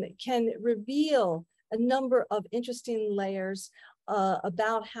can reveal a number of interesting layers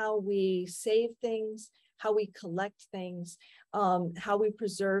about how we save things, how we collect things, how we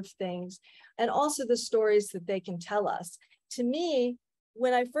preserve things, and also the stories that they can tell us. To me,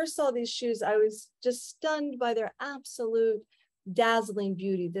 when I first saw these shoes, I was just stunned by their absolute dazzling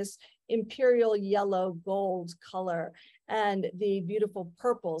beauty, this imperial yellow gold color and the beautiful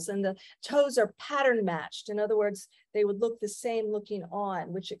purples, and the toes are pattern matched. In other words, they would look the same looking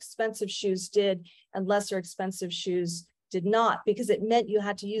on, which expensive shoes did and lesser expensive shoes did not, because it meant you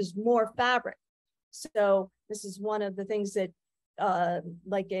had to use more fabric. So this is one of the things that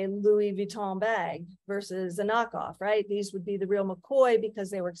like a Louis Vuitton bag versus a knockoff, right? These would be the real McCoy because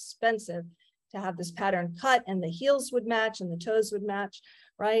they were expensive to have this pattern cut, and the heels would match and the toes would match,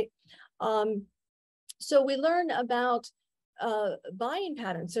 right? So we learn about buying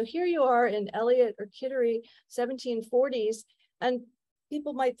patterns. So here you are in Elliott or Kittery, 1740s, and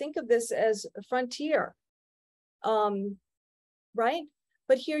people might think of this as a frontier, right?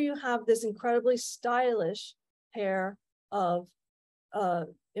 But here you have this incredibly stylish pair of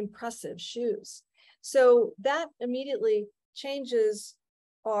impressive shoes. So that immediately shifts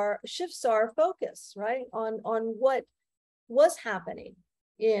our focus, right, on what was happening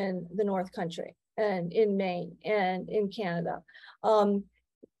in the North Country and in Maine and in Canada.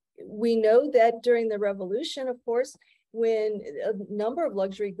 We know that during the Revolution, of course, when a number of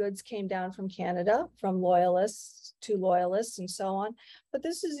luxury goods came down from Canada, from loyalists to loyalists and so on, but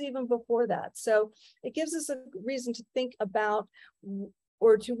this is even before that. So it gives us a reason to think about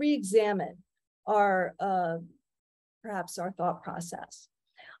or to re-examine our, perhaps our thought process.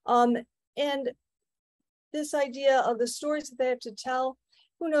 And this idea of the stories that they have to tell,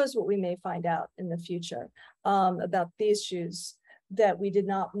 who knows what we may find out in the future about these shoes that we did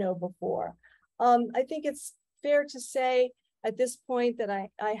not know before. I think it's fair to say at this point that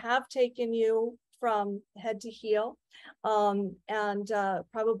I have taken you from head to heel, and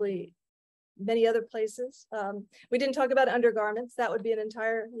probably many other places. We didn't talk about undergarments. That would be an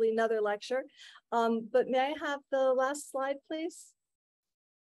entirely another lecture. But may I have the last slide, please?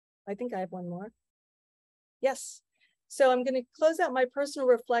 I think I have one more. Yes. So I'm going to close out my personal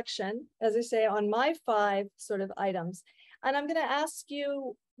reflection, as I say, on my 5 sort of items. And I'm going to ask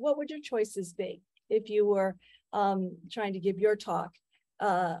you, what would your choices be if you were trying to give your talk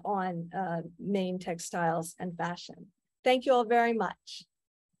on Maine textiles and fashion? Thank you all very much.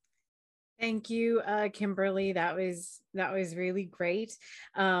 Thank you, Kimberly. That was really great.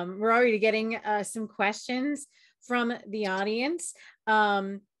 We're already getting some questions from the audience.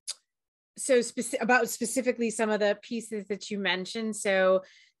 So about specifically some of the pieces that you mentioned. So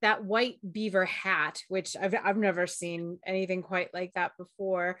that white beaver hat, which I've never seen anything quite like that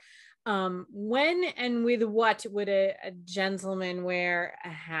before. When and with what would a gentleman wear a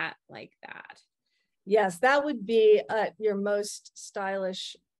hat like that? Yes, that would be your most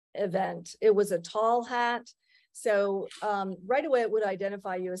stylish event. It was a tall hat. So right away, it would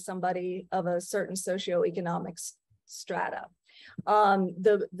identify you as somebody of a certain socioeconomic strata.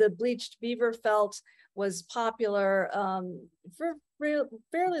 The bleached beaver felt was popular for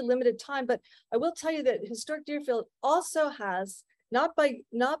fairly limited time, but I will tell you that Historic Deerfield also has, not by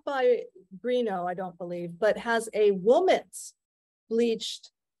Brino, I don't believe, but has a woman's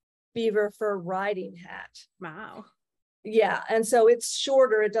bleached beaver fur riding hat. Wow. Yeah, and so it's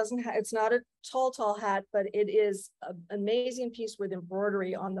shorter. It doesn't it's not a tall hat, but it is an amazing piece with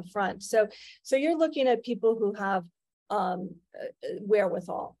embroidery on the front. So you're looking at people who have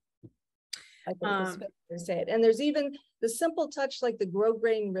wherewithal, I think is to say it. And there's even the simple touch like the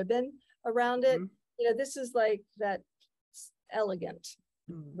grosgrain ribbon around it. You know, this is like that elegant,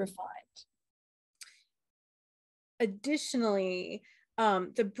 refined. Additionally,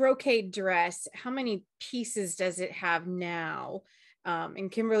 the brocade dress, how many pieces does it have now?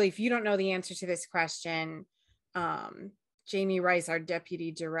 And Kimberly, if you don't know the answer to this question, Jamie Rice, our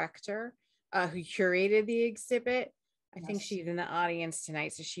deputy director, who curated the exhibit, I think she's in the audience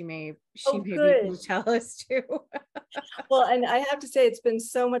tonight, so she may be able to tell us too. Well, and I have to say, it's been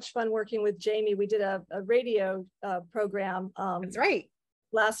so much fun working with Jamie. We did a radio program. That's right.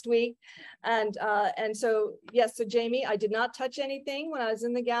 Last week, and so yes, so Jamie, I did not touch anything when I was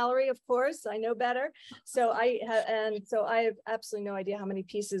in the gallery. Of course, I know better. So I have absolutely no idea how many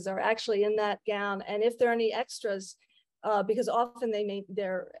pieces are actually in that gown, and if there are any extras, because often they make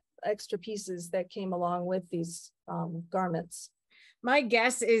their extra pieces that came along with these garments. My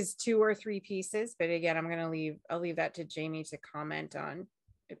guess is 2 or 3 pieces, but again, I'll leave that to Jamie to comment on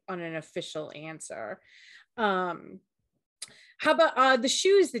an official answer. How about the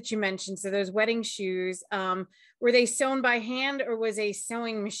shoes that you mentioned? So those wedding shoes, were they sewn by hand or was a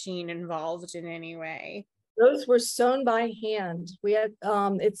sewing machine involved in any way? Those were sewn by hand. We had,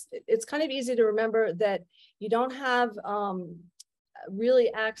 it's kind of easy to remember that you don't have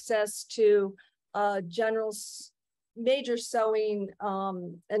really access to major sewing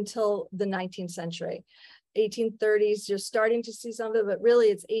until the 19th century. 1830s, you're starting to see some of it, but really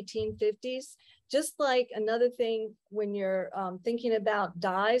it's 1850s. Just like another thing, when you're thinking about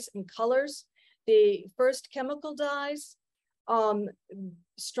dyes and colors, the first chemical dyes,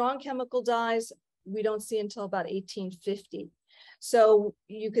 strong chemical dyes, we don't see until about 1850. So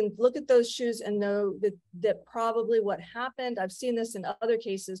you can look at those shoes and know that probably what happened, I've seen this in other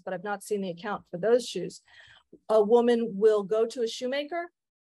cases, but I've not seen the account for those shoes. A woman will go to a shoemaker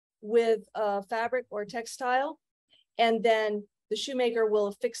with a fabric or textile, and then the shoemaker will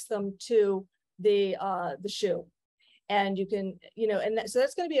affix them to the shoe. And you can, so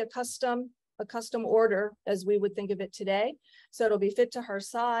that's going to be a custom order as we would think of it today. So it'll be fit to her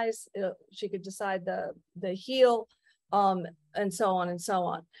size. She could decide the heel, and so on and so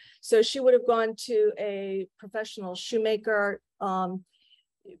on. So she would have gone to a professional shoemaker, not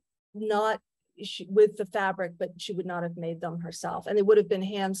with the fabric, but she would not have made them herself. And they would have been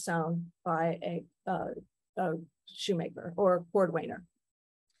hand sewn by a shoemaker or cordwainer.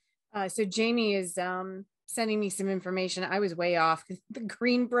 So Jamie is sending me some information. I was way off. The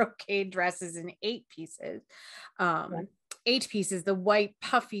green brocade dress is in 8 pieces. Right. 8 pieces. The white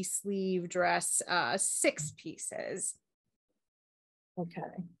puffy sleeve dress, 6 pieces. Okay.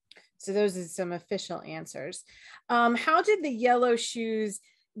 So those are some official answers. How did the yellow shoes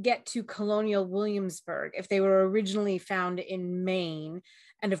get to colonial Williamsburg if they were originally found in Maine?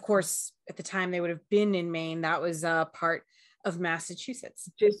 And of course, at the time they would have been in Maine, that was part of Massachusetts.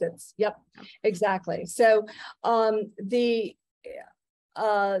 Yep, exactly. So the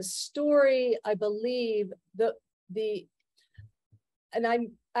story, I believe, and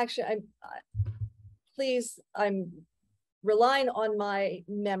I'm relying on my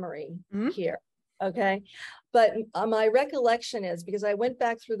memory here, okay? But my recollection is, because I went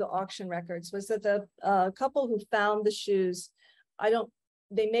back through the auction records, was that the couple who found the shoes,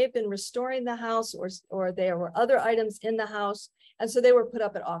 they may have been restoring the house, or there were other items in the house, and so they were put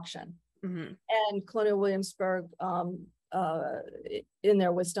up at auction. And Colonial Williamsburg, in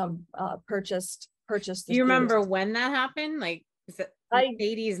their wisdom, purchased. Do you remember when that happened? Like, is it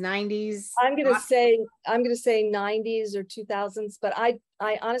 80s, 90s? I'm gonna say 90s or 2000s, but I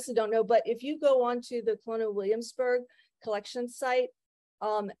honestly don't know. But if you go onto the Colonial Williamsburg collection site,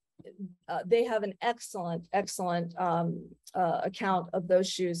 they have an excellent account of those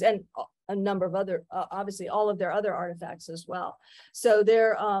shoes and a number of other, obviously all of their other artifacts as well. So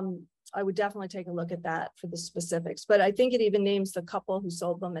I would definitely take a look at that for the specifics, but I think it even names the couple who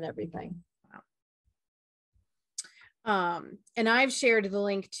sold them and everything. And I've shared the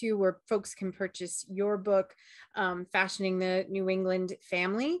link too, where folks can purchase your book, Fashioning the New England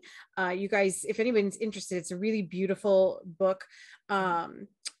Family. You guys, if anyone's interested, it's a really beautiful book.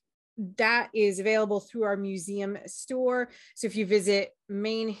 That is available through our museum store. So if you visit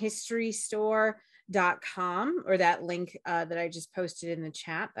mainhistorystore.com, or that link that I just posted in the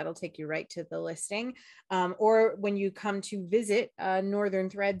chat, that'll take you right to the listing. Or when you come to visit Northern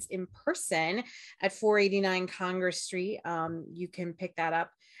Threads in person at 489 Congress Street, you can pick that up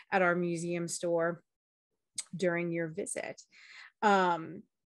at our museum store during your visit. Oh,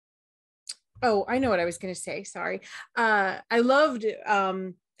 I know what I was going to say. Sorry. I loved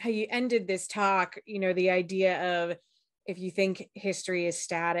how you ended this talk, the idea of, if you think history is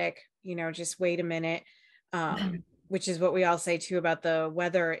static, just wait a minute, which is what we all say too about the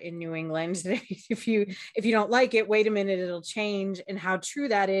weather in New England. If you don't like it, wait a minute, it'll change. And how true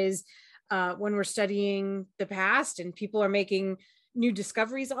that is when we're studying the past, and people are making new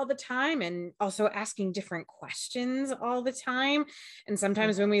discoveries all the time, and also asking different questions all the time. And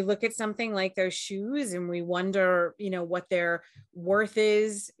sometimes when we look at something like those shoes and we wonder, what their worth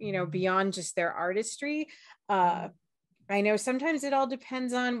is, beyond just their artistry, I know sometimes it all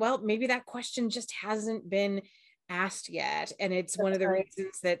depends on, well, maybe that question just hasn't been asked yet. And it's one of the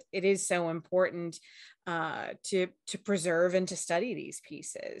reasons that it is so important to preserve and to study these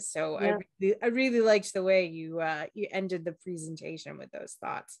pieces. So yeah. I really liked the way you ended the presentation with those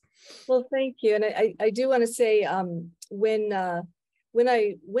thoughts. Well, thank you. And I do want to say, when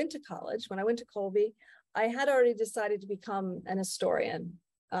I went to college, when I went to Colby, I had already decided to become an historian,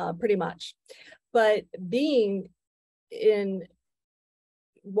 pretty much. But being in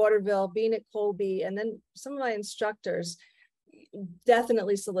Waterville, being at Colby, and then some of my instructors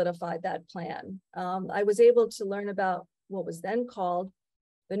definitely solidified that plan. I was able to learn about what was then called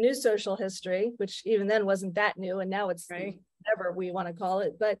the new social history, which even then wasn't that new, and now it's right. whatever we want to call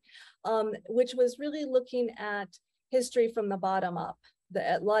it, but which was really looking at history from the bottom up,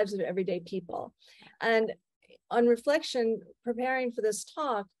 the lives of everyday people. And on reflection, preparing for this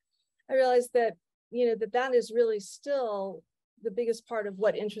talk, I realized that, you know, that is really still the biggest part of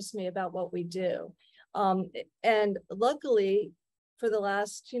what interests me about what we do. And luckily, for the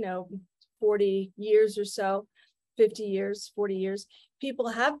last, 40 years or so, 50 years, 40 years, people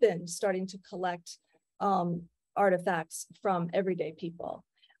have been starting to collect artifacts from everyday people.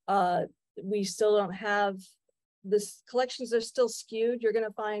 We still don't have this, collections are still skewed. You're going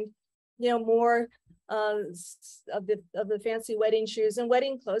to find, more of the fancy wedding shoes and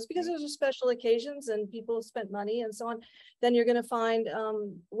wedding clothes because those are special occasions and people spent money and so on. Then you're going to find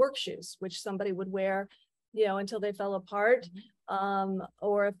work shoes, which somebody would wear, until they fell apart,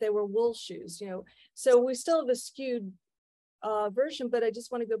 or if they were wool shoes, So we still have a skewed version, but I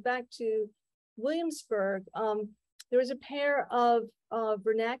just want to go back to Williamsburg. There was a pair of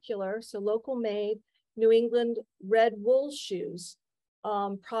vernacular, so local made, New England red wool shoes,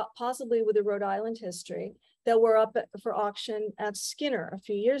 possibly with a Rhode Island history, that were up for auction at Skinner a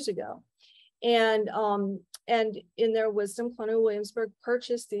few years ago. And in their wisdom, Colonial Williamsburg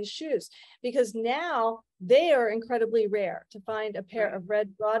purchased these shoes because now they are incredibly rare to find a pair of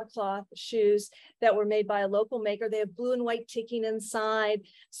red broadcloth shoes that were made by a local maker. They have blue and white ticking inside.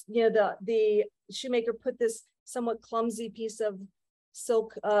 The shoemaker put this somewhat clumsy piece of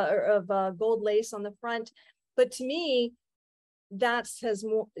silk or of gold lace on the front. But to me, that says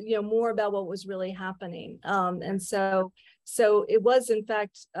more, more about what was really happening. And so it was, in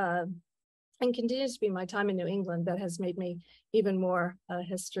fact, and continues to be my time in New England that has made me even more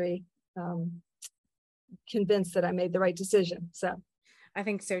history convinced that I made the right decision. So I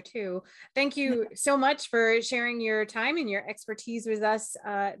think so too. Thank you so much for sharing your time and your expertise with us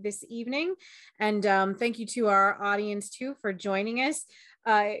this evening. And thank you to our audience too for joining us.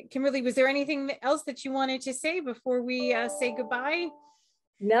 Kimberly, was there anything else that you wanted to say before we say goodbye?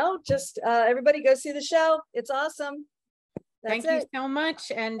 No, just everybody go see the show. It's awesome. Thank you so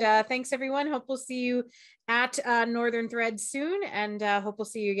much. And thanks everyone. Hope we'll see you at Northern Thread soon, and hope we'll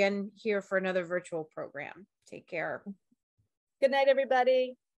see you again here for another virtual program. Take care. Good night,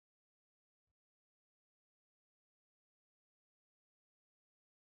 everybody.